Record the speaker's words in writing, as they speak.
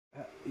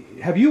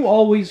have you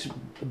always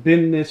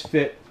been this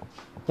fit?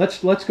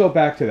 Let's go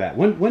back to that.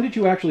 When did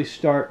you actually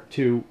start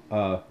to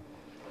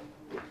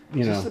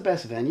Is this the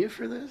best venue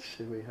for this?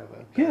 Should we have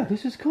a? Yeah,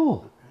 this is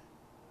cool.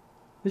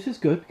 This is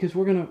good because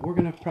we're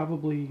gonna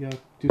probably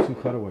do some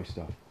cutaway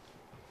stuff.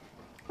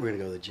 We're gonna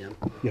go to the gym.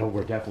 Yeah,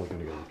 we're definitely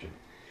gonna go to the gym.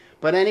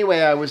 But anyway,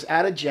 I was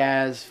at a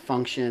jazz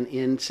function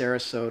in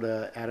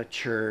Sarasota at a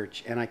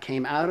church, and I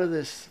came out of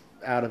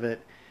it,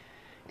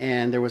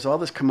 and there was all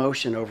this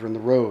commotion over in the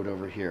road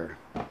over here,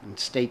 on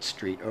State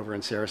Street over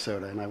in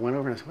Sarasota. And I went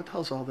over and I said, "What the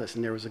hell's all this?"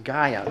 And there was a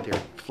guy out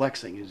there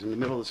flexing. He was in the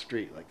middle of the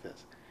street like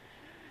this.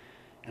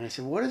 And I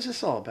said, "What is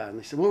this all about?" And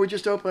they said, "Well, we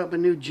just opened up a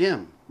new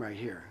gym right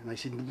here." And I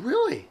said,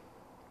 "Really?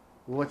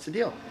 Well, what's the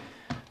deal?"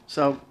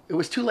 So it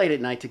was too late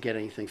at night to get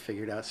anything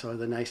figured out. So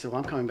then I said,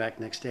 "Well, I'm coming back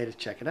next day to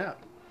check it out."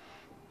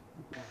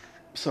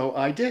 So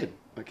I did.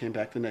 I came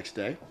back the next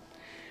day,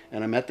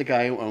 and I met the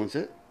guy who owns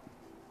it.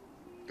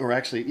 Or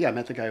actually, yeah, I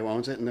met the guy who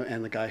owns it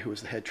and the guy who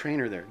was the head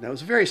trainer there. Now, it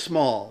was very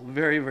small,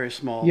 very, very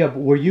small. Yeah, but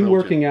were you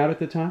working out at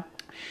the time?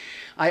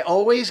 I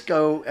always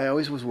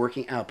was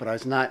working out, but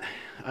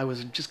I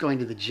was just going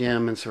to the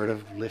gym and sort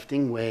of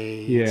lifting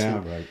weights. Yeah,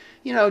 and, right.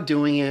 You know,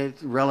 doing it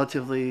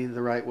relatively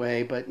the right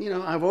way. But, you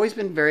know, I've always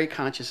been very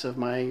conscious of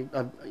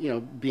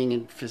being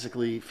in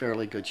physically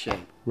fairly good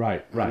shape.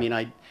 Right, right. I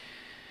mean,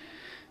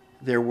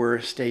 there were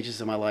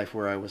stages in my life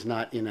where I was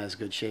not in as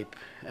good shape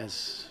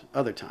as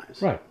other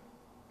times. Right.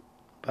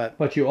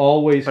 But you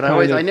always. But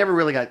I never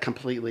really got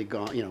completely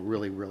gone. You know,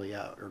 really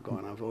out or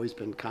gone. I've always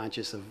been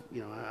conscious of.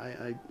 You know,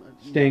 I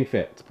staying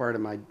fit. It's part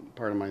of my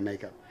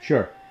makeup.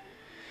 Sure.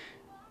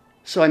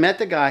 So I met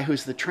the guy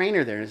who's the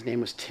trainer there. His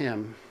name was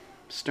Tim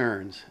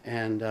Stearns,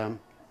 and it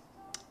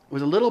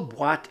was a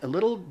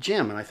little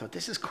gym. And I thought,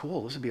 this is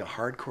cool. This would be a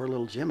hardcore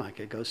little gym I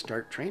could go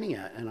start training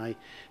at. And I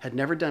had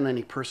never done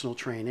any personal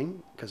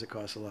training because it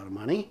costs a lot of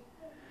money.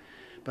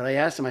 But I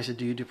asked him, I said,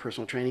 "Do you do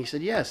personal training?" He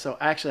said, "Yes." So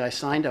actually I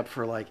signed up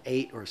for like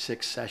 8 or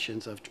 6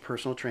 sessions of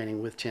personal training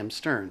with Tim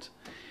Stearns.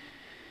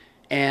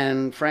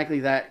 And frankly,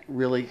 that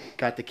really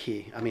got the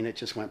key. I mean, it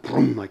just went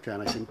boom like that.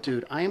 And I said,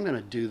 "Dude, I am going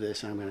to do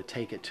this, and I'm going to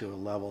take it to a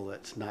level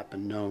that's not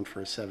been known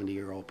for a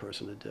 70-year-old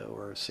person to do,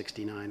 or a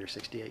 69 or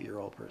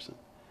 68-year-old person.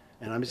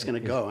 And I'm just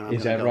going to go." And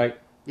is that right?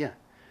 Yeah.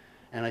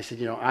 And I said,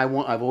 you know,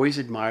 I've always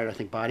admired, I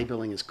think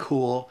bodybuilding is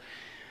cool.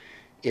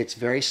 It's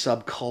very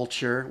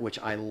subculture, which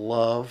I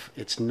love.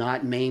 It's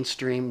not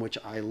mainstream, which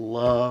I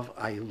love.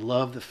 I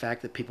love the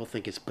fact that people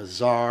think it's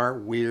bizarre,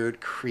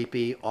 weird,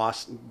 creepy,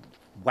 awesome,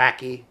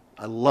 wacky.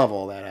 I love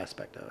all that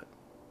aspect of it.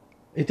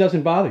 It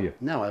doesn't bother you?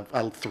 No,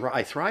 I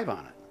thrive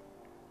on it.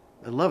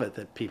 I love it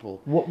that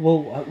people.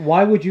 Well,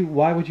 why would you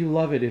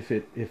love it if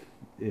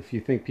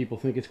you think people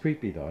think it's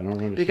creepy though? I don't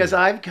understand. Because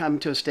I've come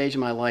to a stage in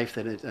my life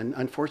that and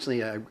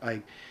unfortunately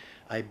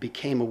I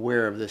became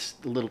aware of this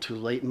a little too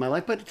late in my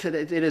life, but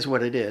it is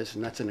what it is,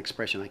 and that's an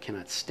expression I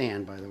cannot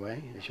stand, by the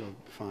way, as you'll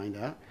find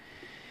out.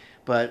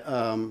 But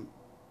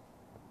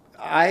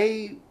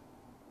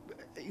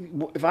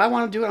if I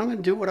want to do it, I'm going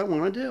to do what I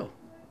want to do.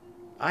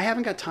 I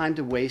haven't got time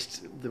to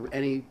waste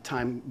any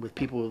time with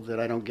people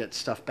that I don't get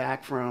stuff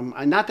back from.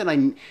 Not that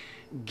I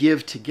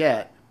give to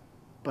get,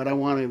 but I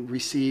want to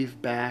receive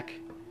back.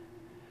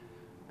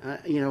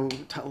 You know,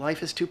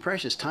 life is too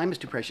precious. Time is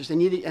too precious,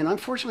 and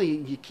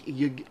unfortunately,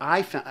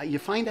 you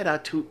find that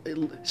out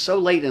so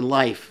late in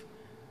life.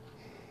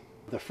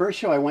 The first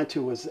show I went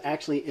to was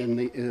actually in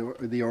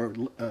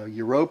the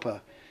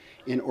Europa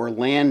in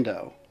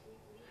Orlando,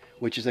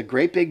 which is a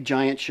great big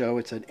giant show.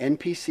 It's an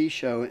NPC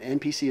show.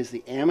 NPC is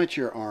the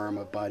amateur arm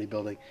of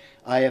bodybuilding.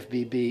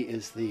 IFBB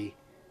is the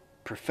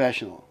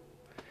professional.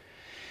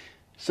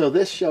 So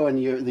this show in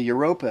the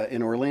Europa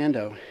in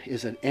Orlando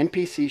is an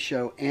NPC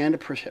show and a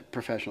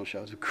professional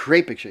show. It's a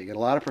great big show. You get a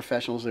lot of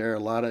professionals there,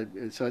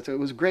 so it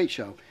was a great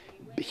show.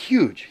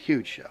 Huge,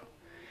 huge show.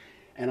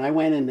 And I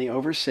went in the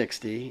over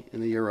 60 in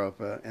the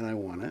Europa, and I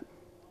won it.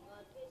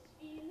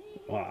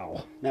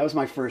 Wow. That was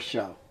my first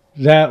show.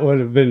 That would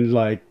have been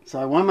like... So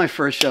I won my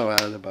first show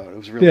out of the boat. It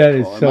was really cool. That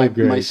is so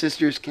great. My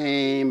sisters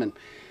came, and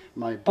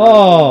my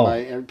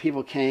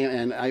people came,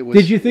 and I was...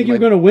 Did you think you were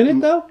going to win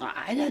it, though?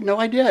 I had no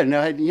idea.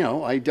 No,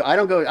 I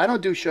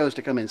don't do shows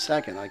to come in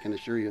second. I can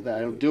assure you that.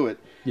 I don't do it.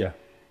 Yeah.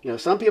 You know,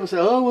 some people say,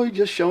 "Oh, well,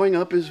 just showing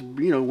up is,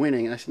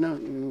 winning." And I said,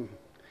 no.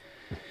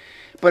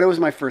 But it was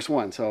my first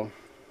one, so...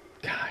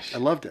 Gosh. I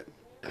loved it.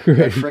 Great,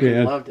 I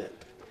freaking loved it.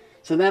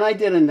 So then I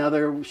did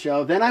another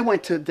show. Then I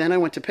went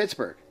to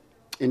Pittsburgh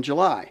in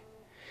July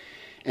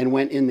and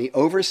went in the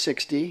over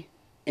 60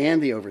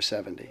 and the over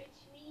 70.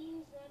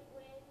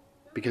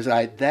 Because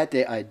that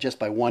day, just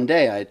by one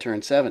day, I had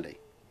turned 70.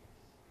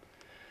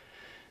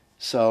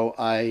 So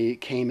I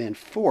came in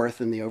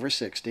 4th in the over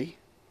 60.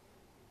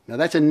 Now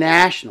that's a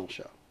national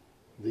show.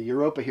 The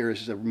Europa here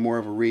is more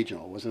of a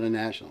regional. It wasn't a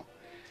national.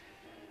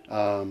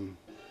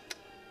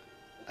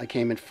 I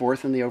came in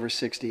 4th in the over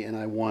 60, and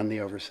I won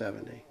the over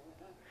 70.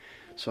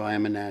 So I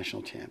am a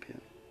national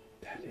champion.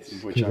 That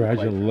is,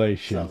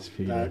 congratulations,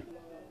 Peter.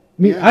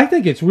 Yeah. I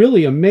think it's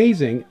really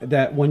amazing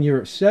that when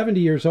you're 70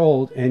 years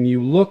old and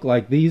you look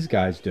like these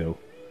guys do,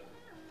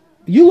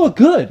 You look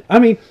good. I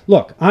mean,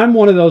 look, I'm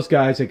one of those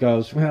guys that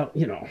goes, well,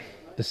 you know,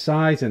 the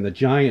size and the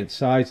giant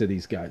size of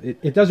these guys,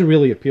 it doesn't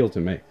really appeal to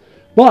me.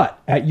 But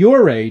at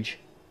your age,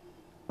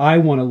 I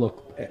want to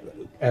look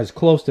as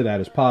close to that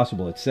as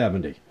possible at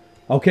 70.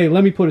 Okay,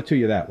 let me put it to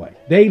you that way.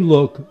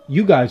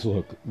 You guys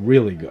look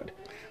really good.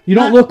 You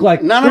don't look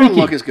like none freaky. of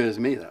them look as good as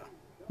me though.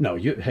 No,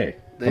 hey,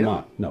 They come don't?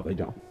 on. No, they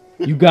don't.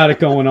 You got it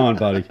going on,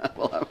 buddy.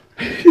 Well,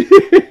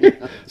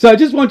 So I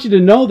just want you to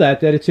know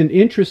that it's an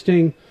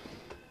interesting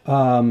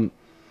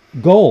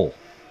goal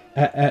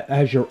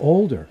as you're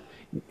older.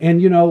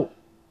 And, you know,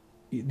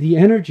 the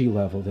energy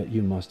level that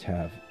you must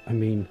have. I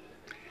mean,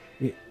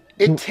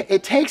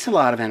 it takes a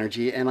lot of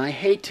energy, and I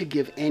hate to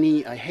give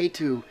anything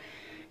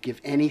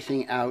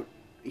out,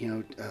 you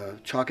know,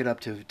 chalk it up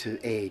to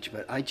age,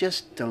 but I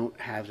just don't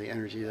have the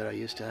energy that I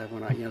used to have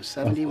when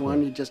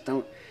 71. You just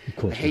don't.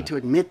 I hate to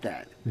admit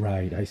that.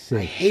 Right, I see.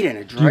 I hate it.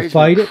 It Do you drives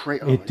fight me it?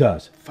 crazy. It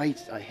does.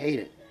 Fights. I hate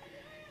it.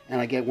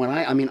 And I get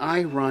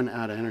I run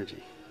out of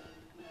energy.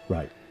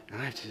 Right. I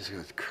have to just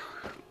go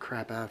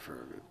crap out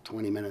for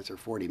 20 minutes or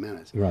 40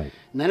 minutes. Right.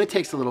 And then it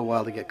takes a little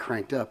while to get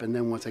cranked up, and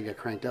then once I get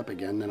cranked up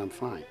again, then I'm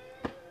fine.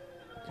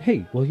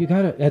 Hey, well,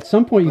 at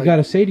some point you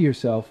gotta say to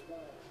yourself,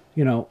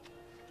 you know,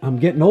 I'm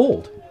getting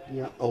old.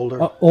 Yeah, older.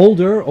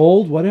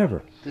 Old,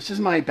 whatever. This is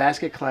my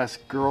basket class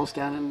girls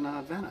down in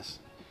Venice.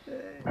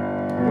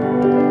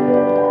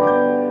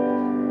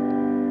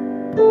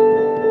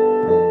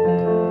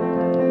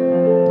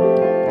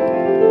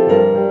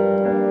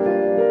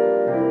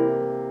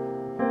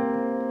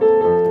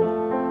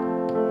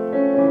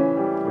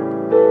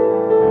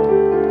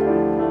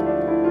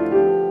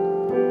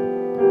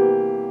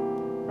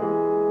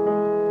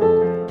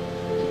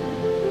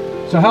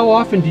 So how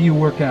often do you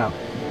work out?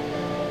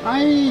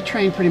 I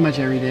train pretty much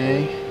every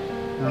day,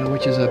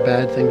 which is a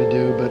bad thing to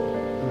do, but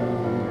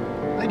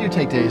I do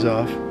take days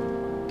off.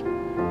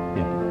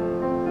 Yeah.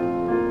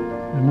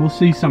 And we'll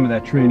see some of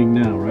that training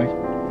now, right?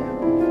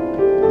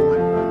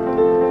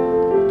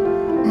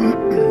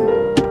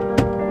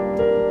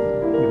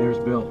 Oh, there's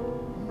Bill.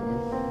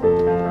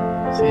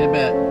 See you in a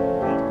bit.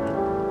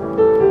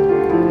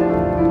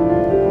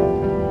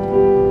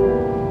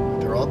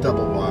 They're all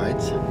double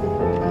wides.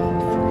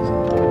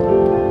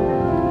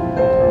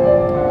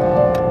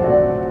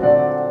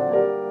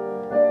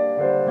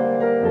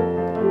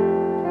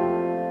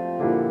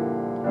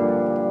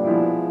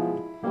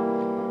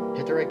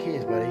 Hit the right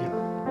keys, buddy.